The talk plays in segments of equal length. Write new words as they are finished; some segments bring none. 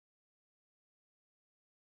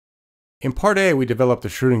In Part A, we developed the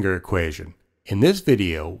Schrödinger equation. In this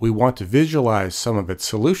video, we want to visualize some of its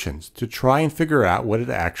solutions to try and figure out what it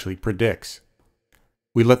actually predicts.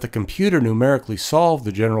 We let the computer numerically solve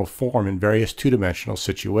the general form in various two-dimensional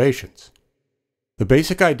situations. The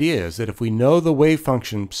basic idea is that if we know the wave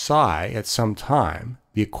function psi at some time,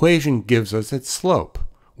 the equation gives us its slope,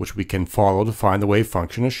 which we can follow to find the wave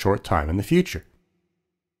function a short time in the future.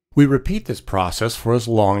 We repeat this process for as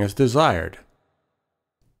long as desired.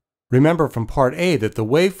 Remember from Part A that the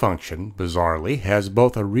wave function, bizarrely, has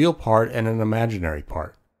both a real part and an imaginary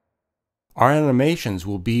part. Our animations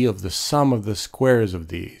will be of the sum of the squares of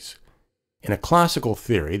these. In a classical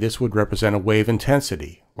theory, this would represent a wave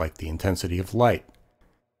intensity, like the intensity of light.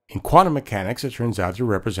 In quantum mechanics, it turns out to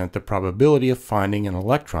represent the probability of finding an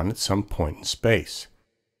electron at some point in space.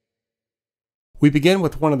 We begin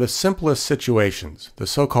with one of the simplest situations, the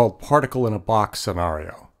so-called particle-in-a-box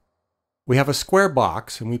scenario. We have a square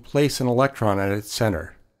box and we place an electron at its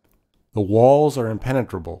center. The walls are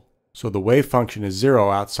impenetrable, so the wave function is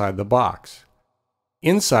zero outside the box.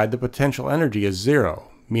 Inside, the potential energy is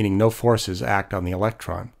zero, meaning no forces act on the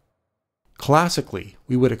electron. Classically,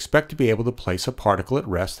 we would expect to be able to place a particle at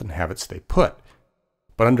rest and have it stay put.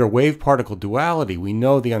 But under wave-particle duality, we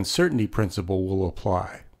know the uncertainty principle will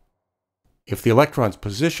apply. If the electron's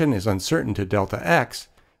position is uncertain to delta x,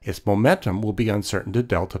 its momentum will be uncertain to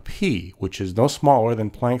delta p, which is no smaller than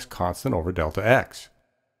Planck's constant over delta x.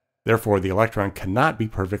 Therefore, the electron cannot be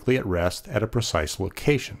perfectly at rest at a precise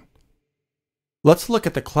location. Let's look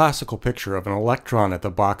at the classical picture of an electron at the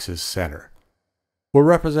box's center. We'll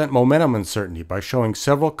represent momentum uncertainty by showing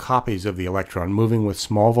several copies of the electron moving with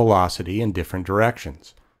small velocity in different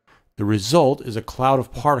directions. The result is a cloud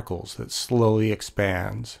of particles that slowly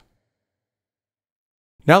expands.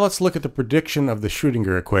 Now let's look at the prediction of the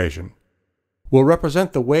Schrödinger equation. We'll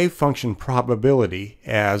represent the wave function probability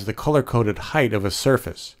as the color-coded height of a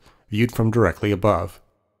surface, viewed from directly above.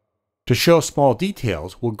 To show small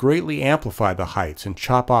details, we'll greatly amplify the heights and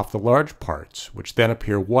chop off the large parts, which then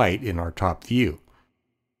appear white in our top view.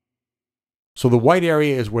 So the white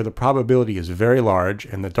area is where the probability is very large,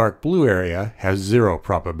 and the dark blue area has zero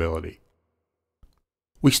probability.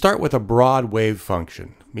 We start with a broad wave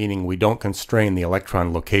function, meaning we don't constrain the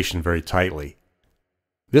electron location very tightly.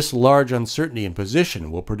 This large uncertainty in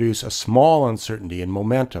position will produce a small uncertainty in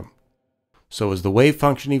momentum. So as the wave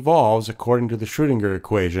function evolves according to the Schrödinger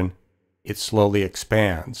equation, it slowly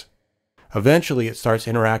expands. Eventually it starts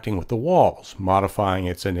interacting with the walls, modifying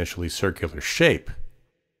its initially circular shape.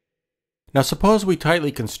 Now suppose we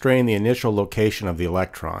tightly constrain the initial location of the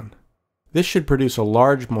electron. This should produce a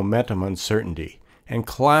large momentum uncertainty, and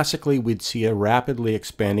classically we'd see a rapidly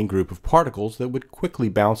expanding group of particles that would quickly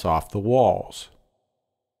bounce off the walls.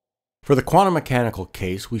 For the quantum mechanical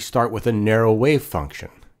case, we start with a narrow wave function.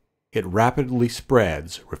 It rapidly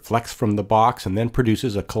spreads, reflects from the box, and then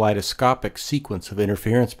produces a kaleidoscopic sequence of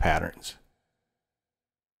interference patterns.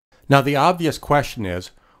 Now the obvious question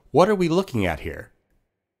is, what are we looking at here?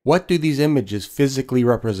 What do these images physically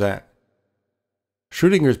represent?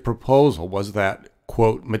 Schrödinger's proposal was that,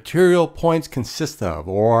 quote, material points consist of,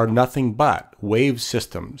 or are nothing but, wave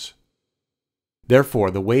systems. Therefore,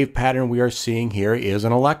 the wave pattern we are seeing here is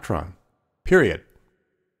an electron. Period.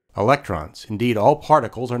 Electrons, indeed all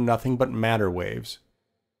particles, are nothing but matter waves.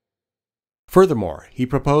 Furthermore, he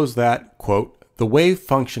proposed that, quote, the wave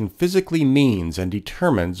function physically means and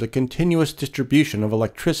determines a continuous distribution of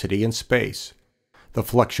electricity in space, the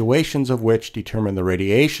fluctuations of which determine the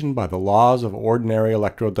radiation by the laws of ordinary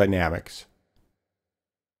electrodynamics.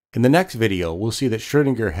 In the next video, we'll see that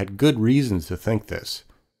Schrödinger had good reasons to think this.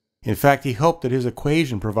 In fact, he hoped that his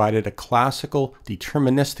equation provided a classical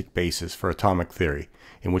deterministic basis for atomic theory,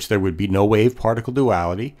 in which there would be no wave-particle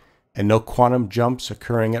duality and no quantum jumps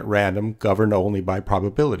occurring at random governed only by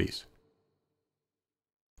probabilities.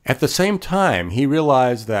 At the same time, he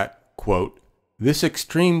realized that, quote, this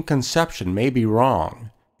extreme conception may be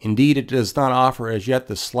wrong. Indeed, it does not offer as yet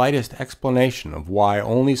the slightest explanation of why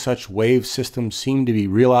only such wave systems seem to be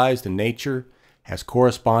realized in nature as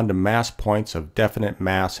correspond to mass points of definite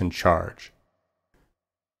mass and charge.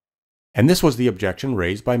 And this was the objection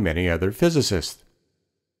raised by many other physicists.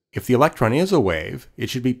 If the electron is a wave, it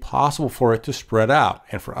should be possible for it to spread out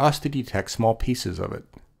and for us to detect small pieces of it.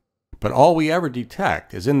 But all we ever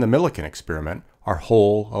detect, as in the Millikan experiment, are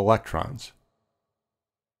whole electrons.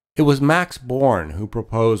 It was Max Born who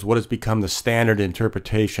proposed what has become the standard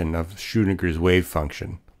interpretation of Schrödinger's wave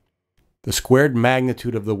function. The squared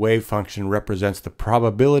magnitude of the wave function represents the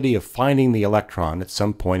probability of finding the electron at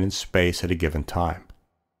some point in space at a given time.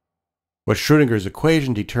 What Schrödinger's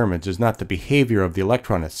equation determines is not the behavior of the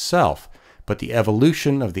electron itself, but the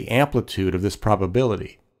evolution of the amplitude of this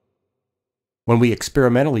probability. When we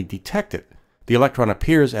experimentally detect it, the electron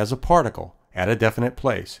appears as a particle at a definite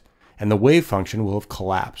place, and the wave function will have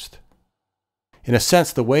collapsed. In a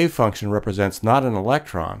sense, the wave function represents not an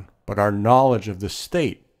electron, but our knowledge of the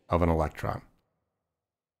state of an electron.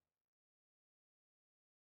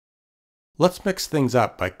 Let's mix things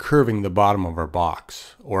up by curving the bottom of our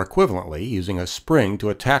box, or equivalently, using a spring to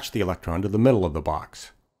attach the electron to the middle of the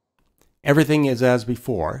box. Everything is as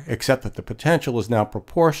before, except that the potential is now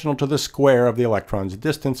proportional to the square of the electron's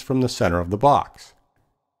distance from the center of the box.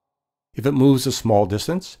 If it moves a small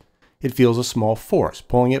distance, it feels a small force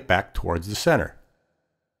pulling it back towards the center.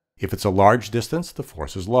 If it's a large distance, the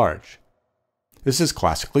force is large. This is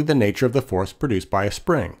classically the nature of the force produced by a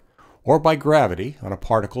spring, or by gravity on a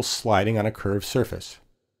particle sliding on a curved surface.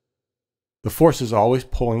 The force is always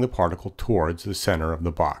pulling the particle towards the center of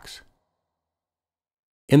the box.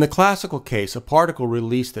 In the classical case, a particle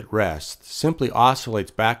released at rest simply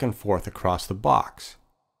oscillates back and forth across the box.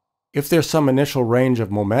 If there's some initial range of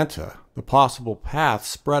momenta, the possible paths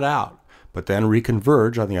spread out, but then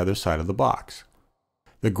reconverge on the other side of the box.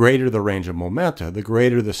 The greater the range of momenta, the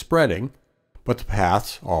greater the spreading, but the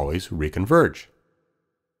paths always reconverge.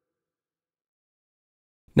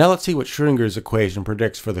 Now let's see what Schrödinger's equation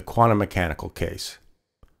predicts for the quantum mechanical case.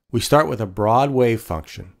 We start with a broad wave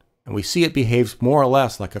function, and we see it behaves more or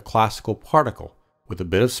less like a classical particle, with a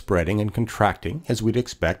bit of spreading and contracting as we'd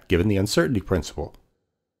expect given the uncertainty principle.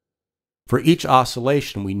 For each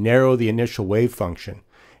oscillation, we narrow the initial wave function,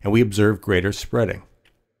 and we observe greater spreading.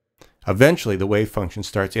 Eventually, the wave function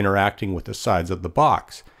starts interacting with the sides of the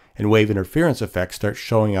box, and wave interference effects start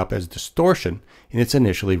showing up as distortion in its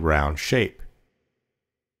initially round shape.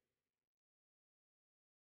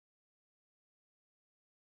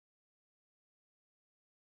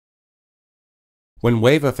 When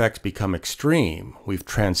wave effects become extreme, we've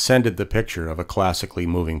transcended the picture of a classically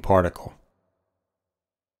moving particle.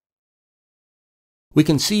 We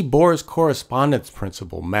can see Bohr's correspondence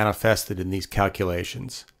principle manifested in these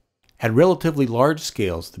calculations. At relatively large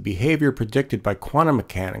scales, the behavior predicted by quantum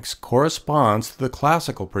mechanics corresponds to the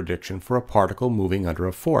classical prediction for a particle moving under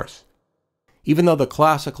a force. Even though the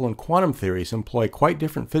classical and quantum theories employ quite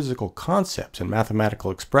different physical concepts and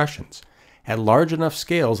mathematical expressions, at large enough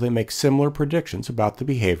scales they make similar predictions about the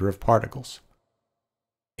behavior of particles.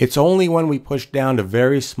 It's only when we push down to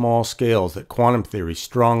very small scales that quantum theory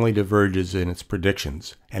strongly diverges in its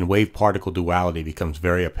predictions, and wave-particle duality becomes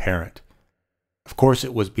very apparent. Of course,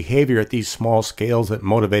 it was behavior at these small scales that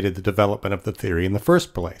motivated the development of the theory in the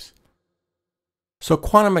first place. So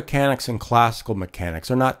quantum mechanics and classical mechanics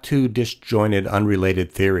are not two disjointed,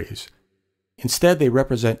 unrelated theories. Instead, they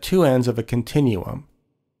represent two ends of a continuum.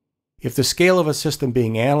 If the scale of a system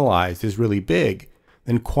being analyzed is really big,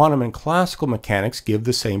 then quantum and classical mechanics give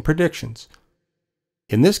the same predictions.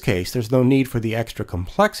 In this case, there's no need for the extra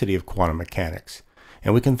complexity of quantum mechanics,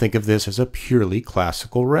 and we can think of this as a purely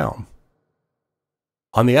classical realm.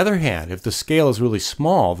 On the other hand, if the scale is really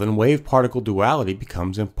small, then wave-particle duality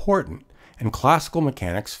becomes important, and classical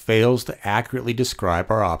mechanics fails to accurately describe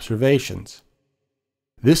our observations.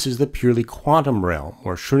 This is the purely quantum realm,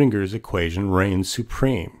 where Schrödinger's equation reigns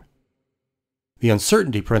supreme. The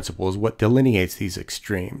uncertainty principle is what delineates these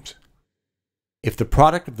extremes. If the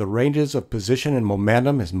product of the ranges of position and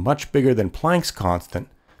momentum is much bigger than Planck's constant,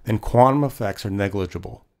 then quantum effects are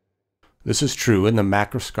negligible. This is true in the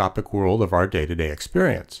macroscopic world of our day-to-day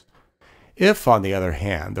experience. If, on the other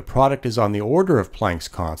hand, the product is on the order of Planck's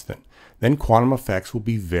constant, then quantum effects will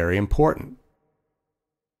be very important.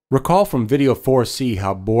 Recall from video 4C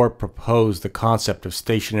how Bohr proposed the concept of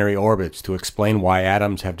stationary orbits to explain why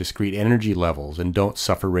atoms have discrete energy levels and don't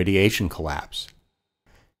suffer radiation collapse.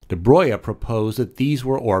 De Broglie proposed that these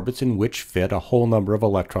were orbits in which fit a whole number of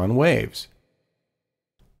electron waves.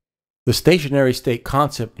 The stationary state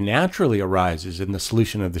concept naturally arises in the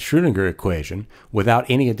solution of the Schrödinger equation without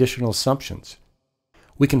any additional assumptions.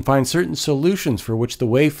 We can find certain solutions for which the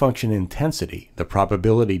wave function intensity, the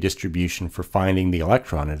probability distribution for finding the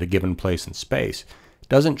electron at a given place in space,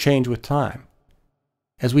 doesn't change with time.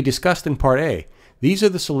 As we discussed in Part A, these are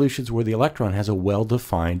the solutions where the electron has a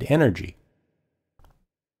well-defined energy.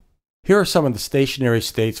 Here are some of the stationary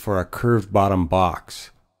states for our curved bottom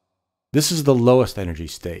box. This is the lowest energy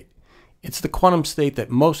state. It's the quantum state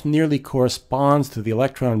that most nearly corresponds to the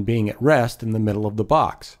electron being at rest in the middle of the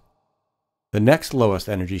box. The next lowest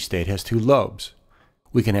energy state has two lobes.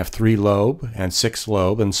 We can have 3-lobe and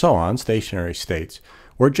 6-lobe and so on stationary states,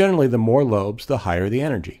 where generally the more lobes, the higher the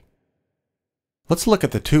energy. Let's look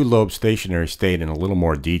at the 2-lobe stationary state in a little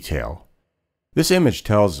more detail. This image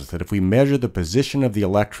tells us that if we measure the position of the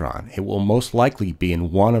electron, it will most likely be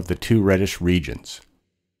in one of the two reddish regions.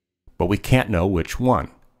 But we can't know which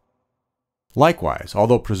one. Likewise,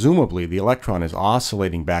 although presumably the electron is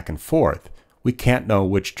oscillating back and forth, we can't know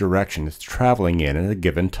which direction it's traveling in at a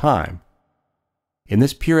given time. In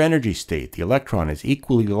this pure energy state, the electron is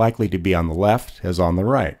equally likely to be on the left as on the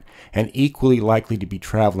right, and equally likely to be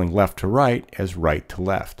traveling left to right as right to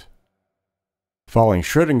left. Following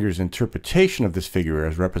Schrödinger's interpretation of this figure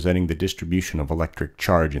as representing the distribution of electric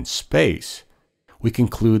charge in space, we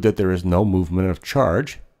conclude that there is no movement of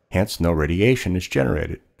charge, hence no radiation is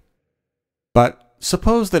generated. But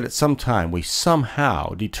suppose that at some time we somehow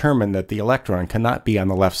determine that the electron cannot be on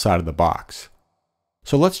the left side of the box.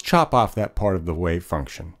 So let's chop off that part of the wave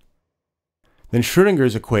function. Then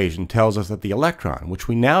Schrödinger's equation tells us that the electron, which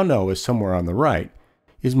we now know is somewhere on the right,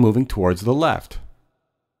 is moving towards the left.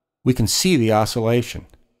 We can see the oscillation.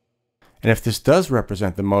 And if this does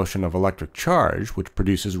represent the motion of electric charge, which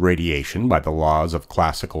produces radiation by the laws of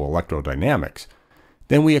classical electrodynamics,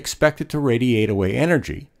 then we expect it to radiate away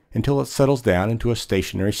energy until it settles down into a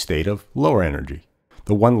stationary state of lower energy,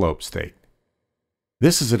 the one-lobe state.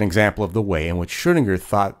 This is an example of the way in which Schrödinger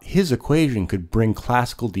thought his equation could bring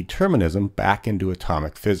classical determinism back into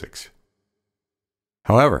atomic physics.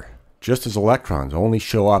 However, just as electrons only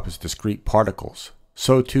show up as discrete particles,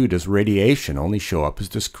 so too does radiation only show up as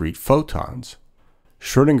discrete photons.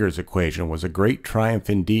 Schrödinger's equation was a great triumph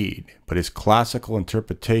indeed, but his classical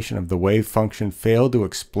interpretation of the wave function failed to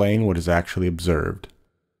explain what is actually observed.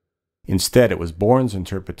 Instead, it was Born's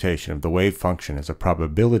interpretation of the wave function as a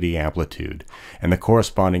probability amplitude and the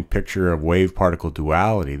corresponding picture of wave-particle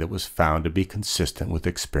duality that was found to be consistent with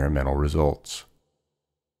experimental results.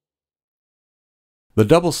 The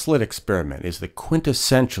double-slit experiment is the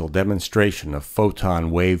quintessential demonstration of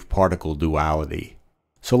photon-wave-particle duality.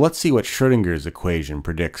 So let's see what Schrödinger's equation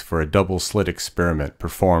predicts for a double-slit experiment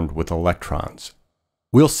performed with electrons.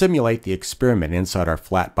 We'll simulate the experiment inside our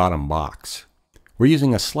flat-bottom box. We're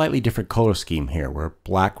using a slightly different color scheme here, where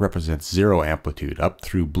black represents zero amplitude up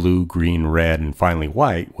through blue, green, red, and finally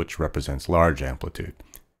white, which represents large amplitude.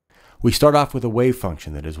 We start off with a wave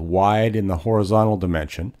function that is wide in the horizontal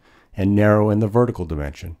dimension and narrow in the vertical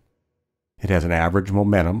dimension. It has an average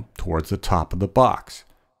momentum towards the top of the box.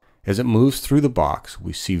 As it moves through the box,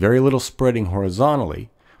 we see very little spreading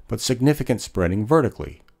horizontally, but significant spreading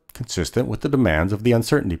vertically, consistent with the demands of the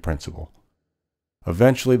uncertainty principle.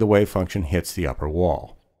 Eventually, the wave function hits the upper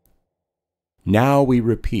wall. Now we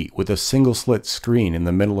repeat with a single-slit screen in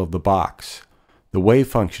the middle of the box. The wave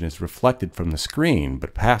function is reflected from the screen,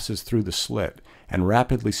 but passes through the slit and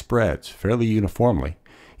rapidly spreads, fairly uniformly,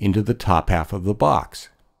 into the top half of the box.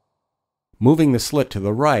 Moving the slit to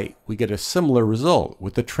the right, we get a similar result,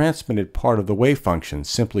 with the transmitted part of the wave function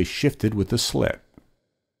simply shifted with the slit.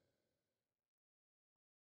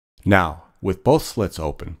 Now, with both slits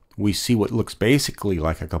open, we see what looks basically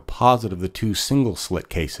like a composite of the two single-slit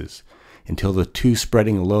cases, until the two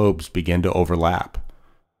spreading lobes begin to overlap.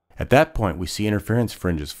 At that point, we see interference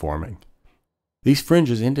fringes forming. These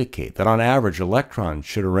fringes indicate that on average electrons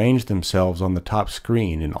should arrange themselves on the top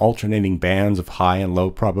screen in alternating bands of high and low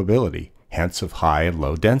probability, hence of high and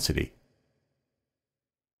low density.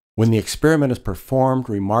 When the experiment is performed,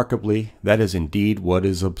 remarkably, that is indeed what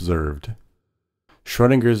is observed.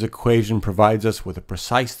 Schrödinger's equation provides us with a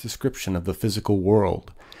precise description of the physical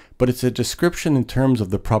world, but it's a description in terms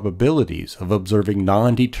of the probabilities of observing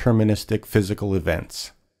non-deterministic physical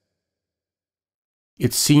events.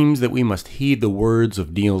 It seems that we must heed the words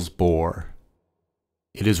of Niels Bohr.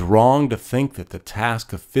 It is wrong to think that the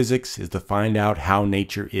task of physics is to find out how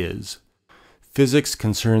nature is. Physics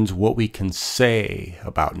concerns what we can say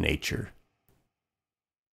about nature.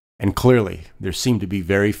 And clearly, there seem to be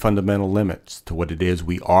very fundamental limits to what it is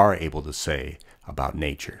we are able to say about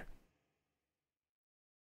nature.